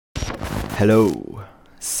Hello.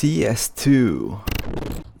 CS2.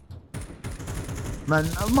 Man,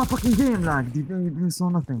 my fucking game lagged. You didn't saw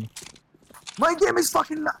nothing. My game is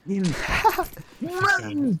fucking lagging.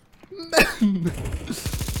 Man.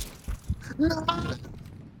 No.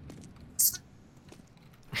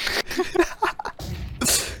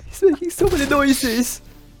 He's making so many noises.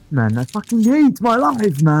 Man, I fucking hate my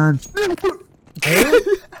life, man.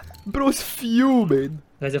 Bro's fuming.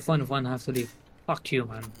 Guys, a fun one have to leave. Fuck you,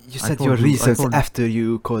 man. You said your reasons after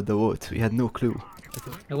you called the vote. We had no clue.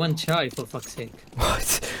 I want shy for fuck's sake.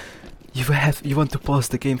 What? You want to pause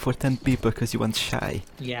the game for 10 people because you want shy?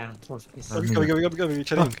 Yeah, it was this. Go.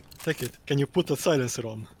 Take it. Can you put the silencer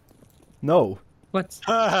on? No. What?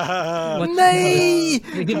 What? Nay!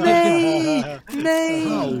 Nay! How?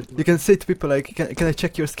 Nay! You can say to people like, can I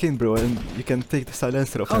check your skin, bro? And you can take the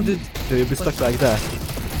silencer off. How And did- they'll be stuck like that.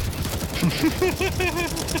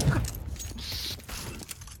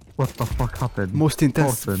 What the fuck happened? Most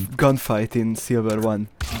intense Awesome. gunfight in Silver 1.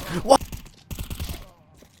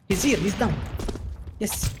 He's here, he's down.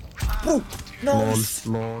 Yes. Oh, no.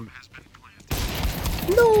 Lol.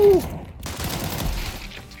 No!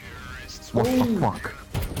 What the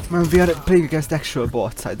fuck? Man, we are playing against actual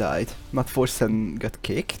bots. I died. Not forced and got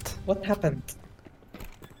kicked. What happened?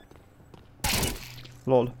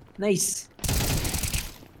 Lol. Nice.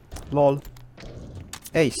 Lol.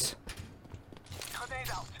 Ace.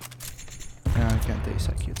 I can't ace,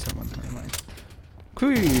 I killed someone, never mind.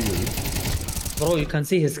 Cool. Bro, you can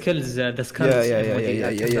see his kills, the skulls. Yeah.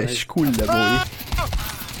 Skulla boy.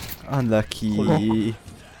 Unlucky.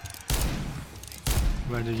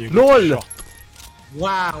 Where did you LOL! get shot?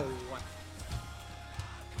 Wow.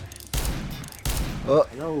 Oh,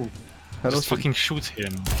 Yo. hello. Just fucking shoot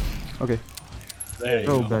him. Okay. There you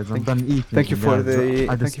Yo, go. guys, I'm done eating. Thank you for the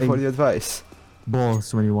I thank you for the advice.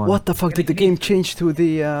 balls when you want. What the fuck did the game change to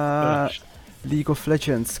the League of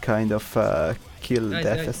Legends kind of kill Guys,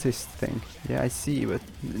 death guys. assist thing? Yeah, I see, but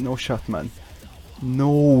no shot, man.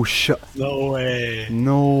 No shot. No way.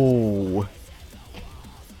 No.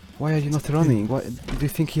 Why are you not running? What, do you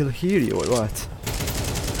think he'll hear you or what?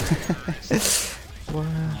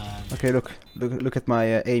 What? Okay, look at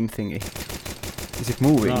my aim thingy. Is it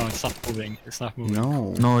moving? No, it's not moving. It's not moving.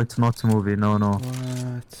 No. No, it's not a movie. No.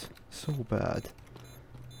 What? So bad.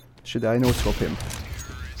 Should I no-scope him?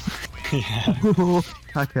 Yeah.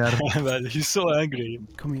 Hacker. Man, he's so angry.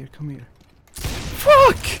 Come here.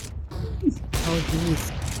 Fuck! How is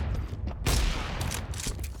this?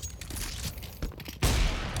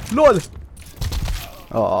 LOL!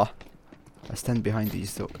 Aw. I stand behind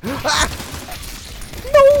these though. Ah!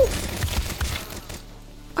 No!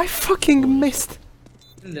 I fucking missed!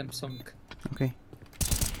 Kill them, sunk. Okay.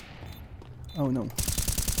 Oh no.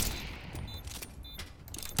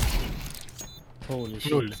 Holy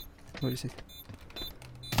shit. Lol. Where is it?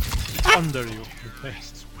 Under you. Okay.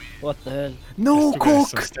 What the hell? No, There's two guys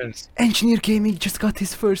Cook! upstairs. Engineer Gaming just got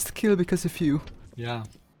his first kill because of you. Yeah.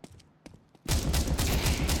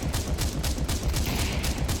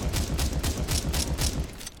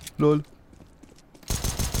 LOL.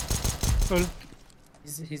 Well,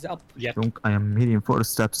 He's up. yeah. Dunk, I am hearing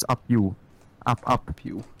footsteps up you. Up.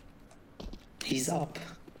 You. He's up.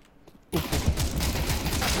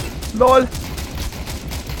 LOL!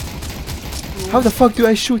 How the fuck do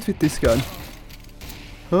I shoot with this gun?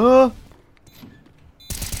 Huh?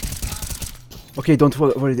 Okay, don't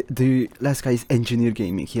worry. The last guy is Engineer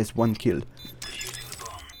Gaming. He has 1 kill.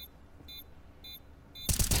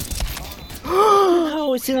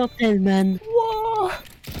 How is it not dead, man?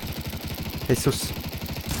 Jesus.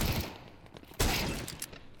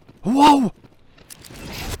 Wow!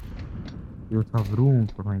 You have room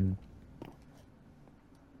for him.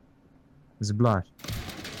 Splash.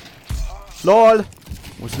 LOL!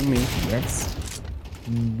 Wasn't me. Yes.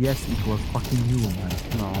 Yes, it was fucking you, man.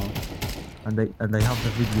 No. And I have the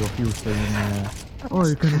video of you saying, oh,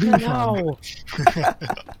 you can reach No!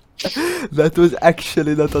 That was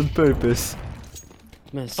actually not on purpose.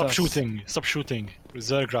 Man, Stop sucks. shooting. Stop shooting.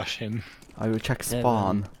 Zerg rush him. I will check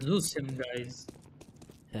spawn. Lose him, guys.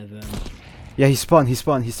 Heaven. Yeah, he spawn.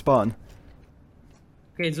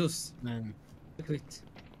 Okay, Zeus. Man. Quit.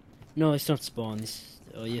 No, it's not spawn. It's...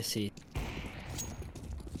 Oh, yes, it.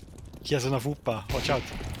 He has an avupa. Watch out.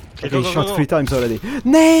 Okay, go, he go, shot go. 3 times already.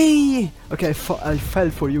 Nay! Okay, I fell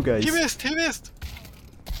for you guys. He missed.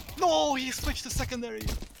 No, he switched to secondary.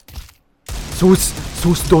 Sus,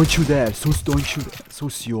 don't you dare. Sus, don't you.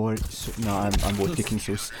 Sus, you're. No, I'm both kicking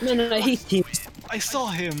Sus. No, I hate him. I saw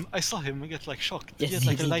him get like shocked. Yes, he had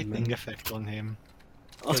like he a did, lightning man. effect on him.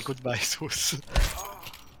 Oh, goodbye, Sus.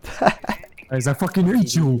 Guys, I fucking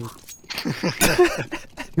hate you.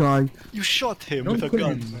 guy. You shot him Don't with a kill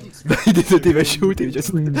gun. him. He didn't even shoot him,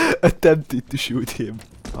 just attempted to shoot him.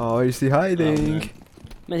 Oh, is he hiding?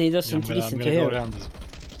 Man, he Yeah, doesn't listen to go him. around this.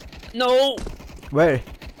 No! Where?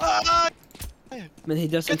 Ah! Man, he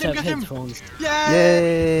doesn't Get him, have get him. headphones. Yeah!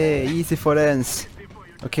 Yay! Easy for ends.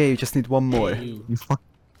 Okay, you just need one more. Hey. You fuck.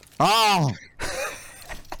 Ah!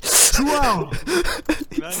 Wow!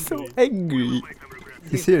 He's so angry.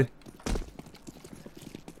 He's here.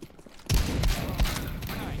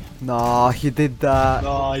 No, he did the...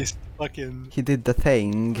 Nice. Fucking. He did the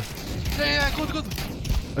thing. Yeah, good, good.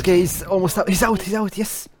 Okay, he's almost out. He's out,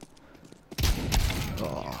 yes!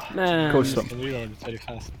 Man. Close one. Can reload it very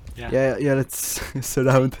fast. Yeah. Yeah, let's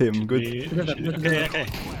surround him. Good. Okay, okay.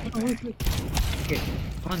 Oh, wait. Okay.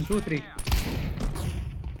 1, 2, 3.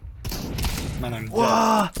 Man, I'm dead.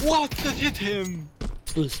 Whoa! What? That hit him!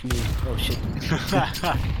 Boost me. Oh shit.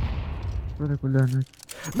 ولا كلها هناك.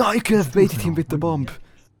 No, you could have baited him with the bomb.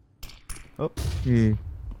 ايه.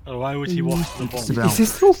 Oh, why would he walk the bomb? سبعة. Is he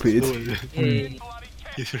stupid? Hey.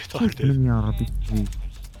 He's كيف retarded. من يا ربي.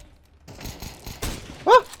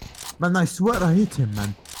 Man, I swear I hit him,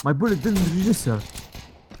 man. My bullet didn't register.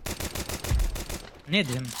 Need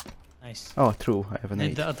him. Nice. Oh, true. I have an Need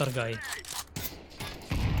aid. the other guy.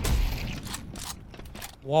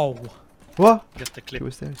 Wow. What? Get the He clip.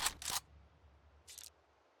 was there.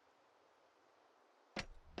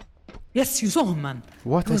 Yes, you saw him, man.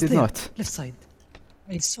 What? He I was did there. not. Left side.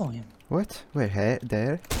 I saw him. What? Where? Here?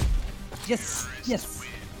 There? Yes, yes.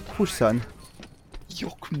 Whose son?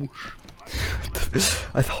 Jokkmors.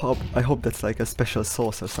 I hope that's like a special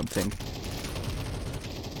sauce or something.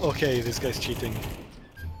 Okay, this guy's cheating.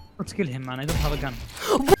 Let's kill him, man. I don't have a gun.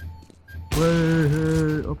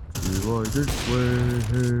 Way up divided,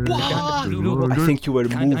 way What? I think you were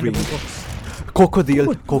Behind the moving. blue box. Crocodile!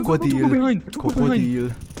 Go behind, Crocodile! go behind. Crocodile!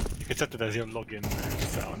 You could set it as your login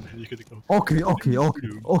sound. You could go. Okay,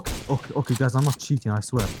 guys, I'm not cheating, I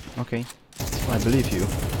swear. Okay. I believe you.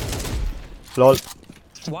 LOL.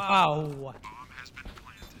 Wow.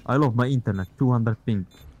 I love my internet, 200 ping.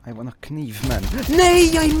 I want a kniv, man.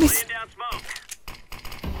 Nay, I missed!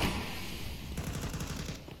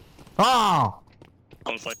 Ah!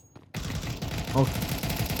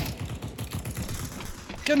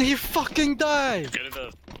 Can he fucking die? Get it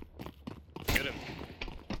up. Get him.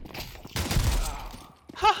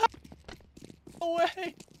 No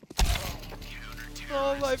way!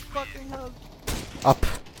 Oh my fucking hell. Up.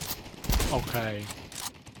 Okay.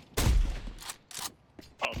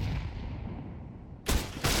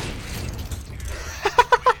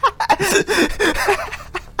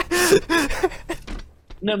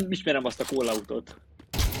 Nem ismerem azt a call-outot.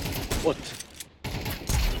 Ott.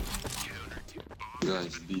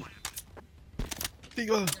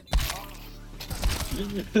 Tiga.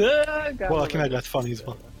 Valaki meg lett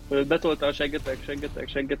fanizva. Betolta a seggetek.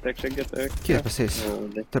 Kire beszélsz? Ó,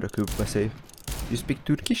 de- Törökül beszélj. You speak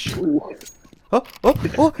Turkish? Ú, Oh!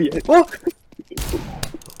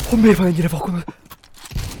 Miért van ennyire vakon?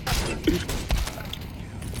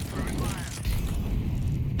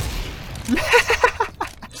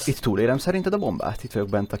 Itt túlélem szerinted a bombát? Itt vagyok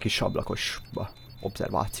bent a kis ablakosba.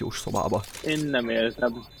 Observációs szobába. Én nem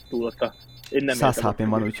éltem túl ott a... Én nem 100 éltem HP-n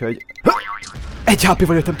van, úgyhogy... 1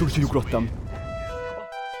 HP-val jöttem túl, úgyhogy ugrottam.